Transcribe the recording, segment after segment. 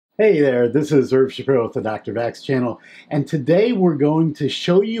Hey there, this is Irv Shapiro with the Dr. Vax channel, and today we're going to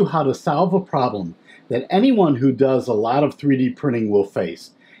show you how to solve a problem that anyone who does a lot of 3D printing will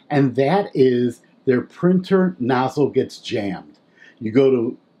face, and that is their printer nozzle gets jammed. You go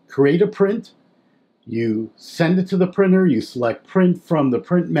to create a print, you send it to the printer, you select print from the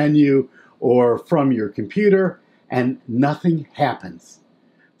print menu or from your computer, and nothing happens.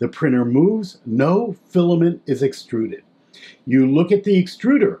 The printer moves, no filament is extruded. You look at the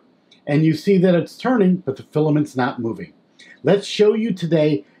extruder and you see that it's turning, but the filament's not moving. Let's show you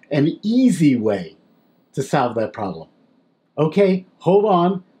today an easy way to solve that problem. Okay, hold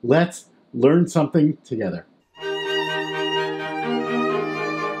on, let's learn something together.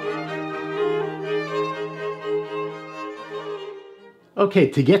 Okay,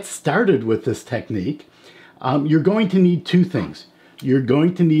 to get started with this technique, you're going to need two things. You're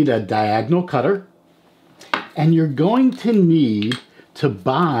going to need a diagonal cutter, and you're going to need to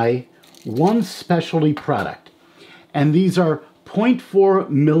buy one specialty product. And these are 0.4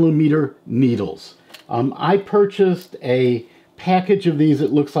 millimeter needles. I purchased a package of these.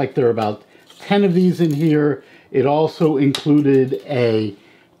 It looks like there are about 10 of these in here. It also included a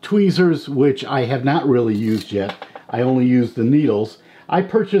tweezers, which I have not really used yet. I only used the needles. I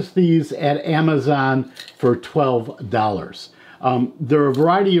purchased these at Amazon for $12. There are a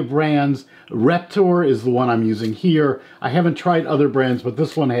variety of brands. Reptor is the one I'm using here. I haven't tried other brands, but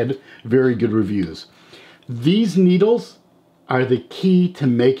this one had very good reviews. These needles are the key to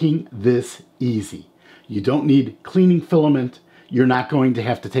making this easy. You don't need cleaning filament. You're not going to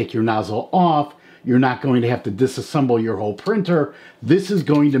have to take your nozzle off. You're not going to have to disassemble your whole printer. This is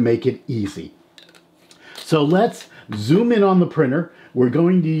going to make it easy. So let's zoom in on the printer. We're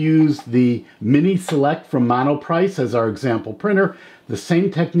going to use the Mini Select from Monoprice as our example printer. The same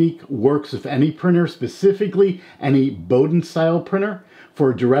technique works with any printer, specifically any Bowden style printer.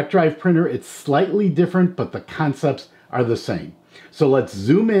 For a direct drive printer, it's slightly different, but the concepts are the same. So let's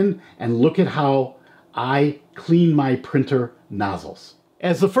zoom in and look at how I clean my printer nozzles.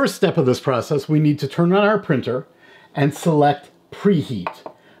 As the first step of this process, we need to turn on our printer and select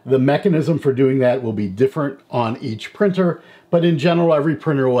Preheat. The mechanism for doing that will be different on each printer, but in general, every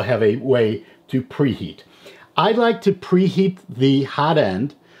printer will have a way to preheat. I like to preheat the hot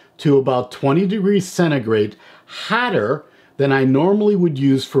end to about 20 degrees centigrade, hotter than I normally would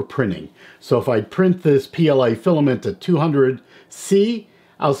use for printing. So if I print this PLA filament at 200 C,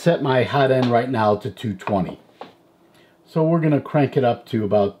 I'll set my hot end right now to 220. So we're going to crank it up to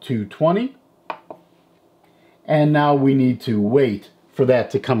about 220. And now we need to wait for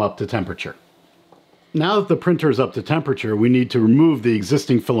that to come up to temperature. Now that the printer is up to temperature, we need to remove the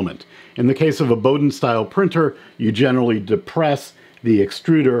existing filament. In the case of a Bowden style printer, you generally depress the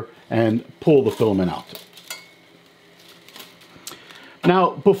extruder and pull the filament out.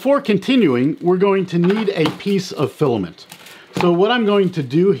 Now, before continuing, we're going to need a piece of filament. So what I'm going to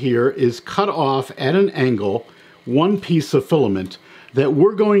do here is cut off at an angle one piece of filament that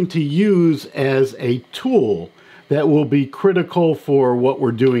we're going to use as a tool that will be critical for what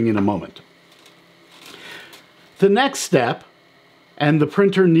we're doing in a moment. The next step, and the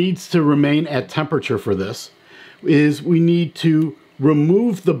printer needs to remain at temperature for this, is we need to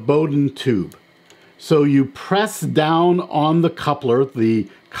remove the Bowden tube. So you press down on the coupler, the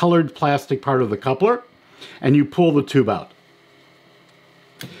colored plastic part of the coupler, and you pull the tube out.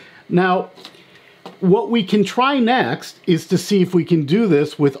 Now, what we can try next is to see if we can do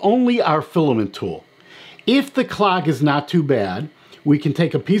this with only our filament tool. If the clog is not too bad, we can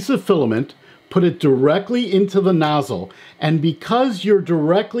take a piece of filament, put it directly into the nozzle, and because you're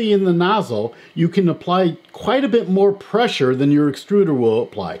directly in the nozzle, you can apply quite a bit more pressure than your extruder will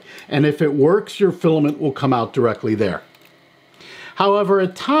apply. And if it works, your filament will come out directly there. However,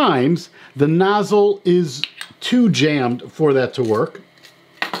 at times, the nozzle is too jammed for that to work.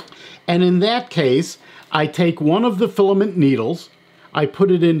 And in that case, I take one of the filament needles, I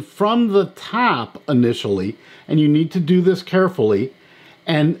put it in from the top initially, and you need to do this carefully,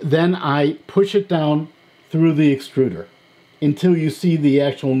 and then I push it down through the extruder until you see the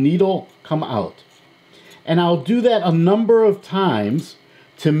actual needle come out. And I'll do that a number of times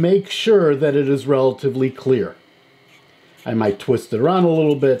to make sure that it is relatively clear. I might twist it around a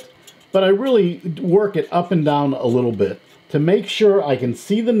little bit, but I really work it up and down a little bit to make sure I can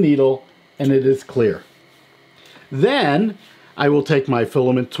see the needle and it is clear. Then I will take my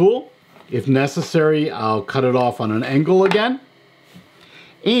filament tool. If necessary, I'll cut it off on an angle again,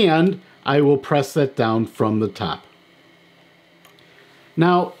 and I will press that down from the top.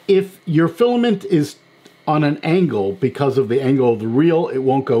 Now, if your filament is on an angle, because of the angle of the reel, it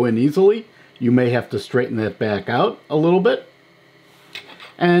won't go in easily. You may have to straighten that back out a little bit.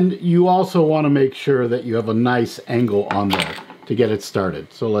 And you also want to make sure that you have a nice angle on there to get it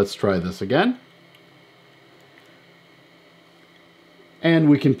started. So let's try this again. And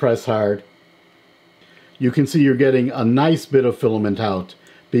we can press hard. You can see you're getting a nice bit of filament out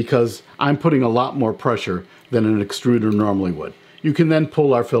because I'm putting a lot more pressure than an extruder normally would. You can then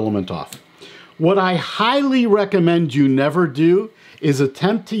pull our filament off. What I highly recommend you never do is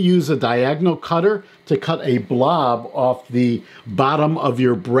attempt to use a diagonal cutter to cut a blob off the bottom of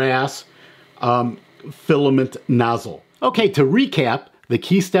your brass filament nozzle. Okay, to recap, the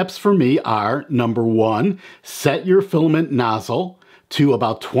key steps for me are, number 1, set your filament nozzle to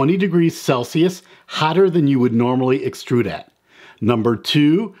about 20 degrees Celsius, hotter than you would normally extrude at. Number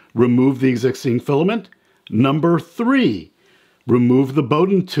 2, remove the existing filament. Number 3, remove the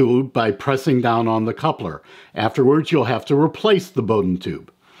Bowden tube by pressing down on the coupler. Afterwards, you'll have to replace the Bowden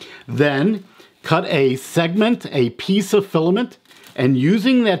tube. Then, cut a segment, a piece of filament, and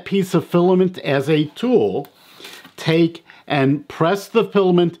using that piece of filament as a tool, take and press the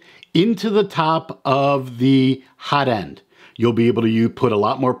filament into the top of the hot end. You'll be able to put a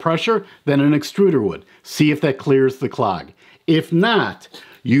lot more pressure than an extruder would. See if that clears the clog. If not,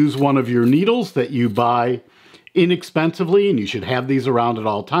 use one of your needles that you buy inexpensively, and you should have these around at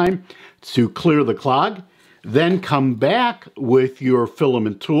all time, to clear the clog. Then come back with your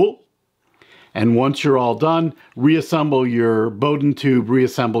filament tool, and once you're all done, reassemble your Bowden tube,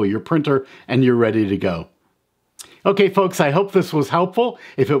 reassemble your printer, and you're ready to go. Okay, folks, I hope this was helpful.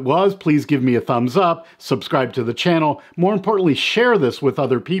 If it was, please give me a thumbs up, subscribe to the channel. More importantly, share this with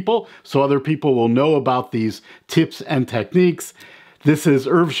other people so other people will know about these tips and techniques. This is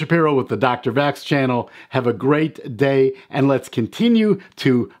Irv Shapiro with the Dr. Vax channel. Have a great day, and let's continue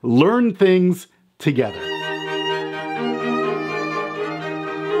to learn things together.